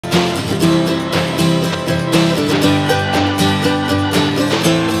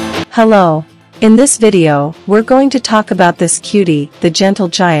Hello. In this video, we're going to talk about this cutie, the gentle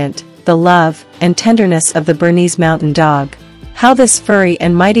giant, the love and tenderness of the Bernese Mountain Dog. How this furry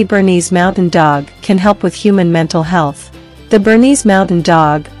and mighty Bernese Mountain Dog can help with human mental health. The Bernese Mountain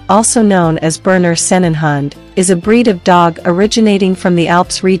Dog, also known as Berner Sennenhund, is a breed of dog originating from the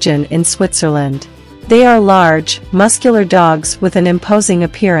Alps region in Switzerland. They are large, muscular dogs with an imposing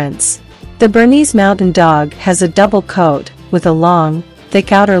appearance. The Bernese Mountain Dog has a double coat, with a long,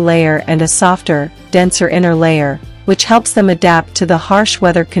 thick outer layer and a softer, denser inner layer, which helps them adapt to the harsh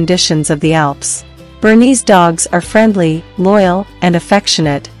weather conditions of the Alps. Bernese dogs are friendly, loyal, and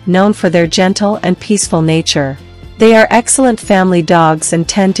affectionate, known for their gentle and peaceful nature. They are excellent family dogs and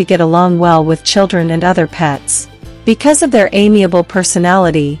tend to get along well with children and other pets. Because of their amiable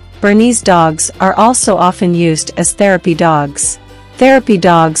personality, Bernese dogs are also often used as therapy dogs. Therapy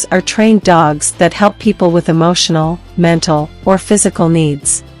dogs are trained dogs that help people with emotional, mental, or physical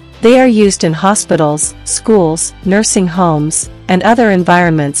needs. They are used in hospitals, schools, nursing homes, and other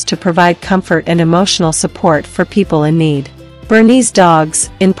environments to provide comfort and emotional support for people in need. Bernese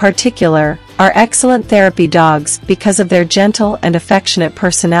dogs, in particular, are excellent therapy dogs because of their gentle and affectionate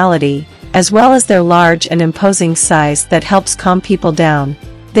personality, as well as their large and imposing size that helps calm people down.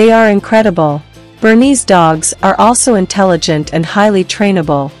 They are incredible. Bernese dogs are also intelligent and highly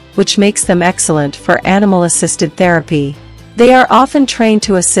trainable, which makes them excellent for animal-assisted therapy. They are often trained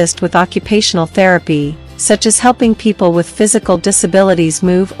to assist with occupational therapy, such as helping people with physical disabilities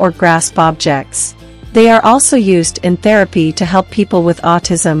move or grasp objects. They are also used in therapy to help people with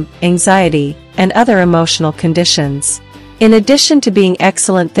autism, anxiety, and other emotional conditions. In addition to being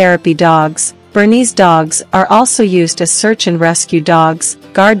excellent therapy dogs, Bernese dogs are also used as search and rescue dogs,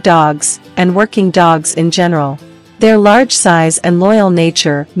 guard dogs, and working dogs in general. Their large size and loyal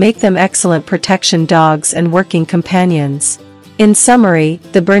nature make them excellent protection dogs and working companions. In summary,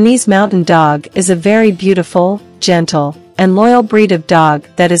 the Bernese Mountain Dog is a very beautiful, gentle, and loyal breed of dog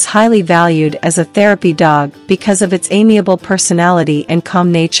that is highly valued as a therapy dog because of its amiable personality and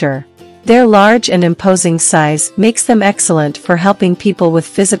calm nature. Their large and imposing size makes them excellent for helping people with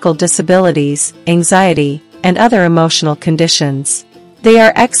physical disabilities, anxiety, and other emotional conditions. They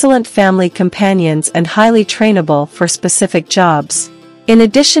are excellent family companions and highly trainable for specific jobs. In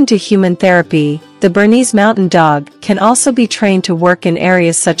addition to human therapy, the Bernese Mountain Dog can also be trained to work in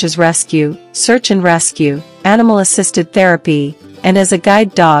areas such as rescue, search and rescue, animal-assisted therapy, and as a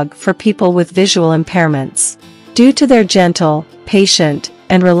guide dog for people with visual impairments. Due to their gentle, patient,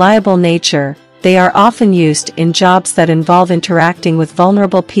 and reliable nature, they are often used in jobs that involve interacting with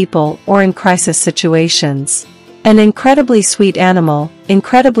vulnerable people or in crisis situations. An incredibly sweet animal,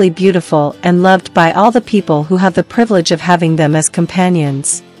 incredibly beautiful and loved by all the people who have the privilege of having them as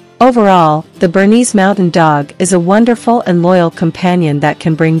companions. Overall, the Bernese Mountain Dog is a wonderful and loyal companion that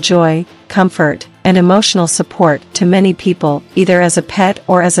can bring joy, comfort, and emotional support to many people, either as a pet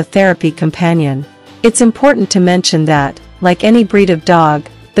or as a therapy companion. It's important to mention that, like any breed of dog,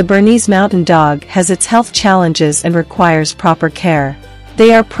 the Bernese Mountain Dog has its health challenges and requires proper care.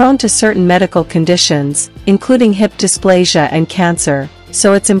 They are prone to certain medical conditions, including hip dysplasia and cancer,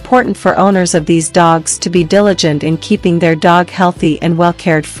 so it's important for owners of these dogs to be diligent in keeping their dog healthy and well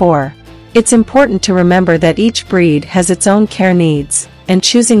cared for. It's important to remember that each breed has its own care needs, and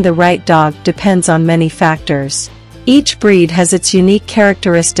choosing the right dog depends on many factors. Each breed has its unique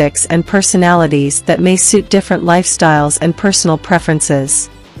characteristics and personalities that may suit different lifestyles and personal preferences.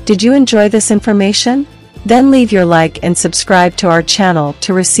 Did you enjoy this information? Then leave your like and subscribe to our channel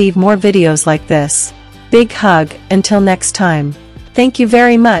to receive more videos like this. Big hug, until next time. Thank you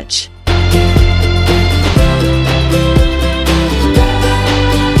very much.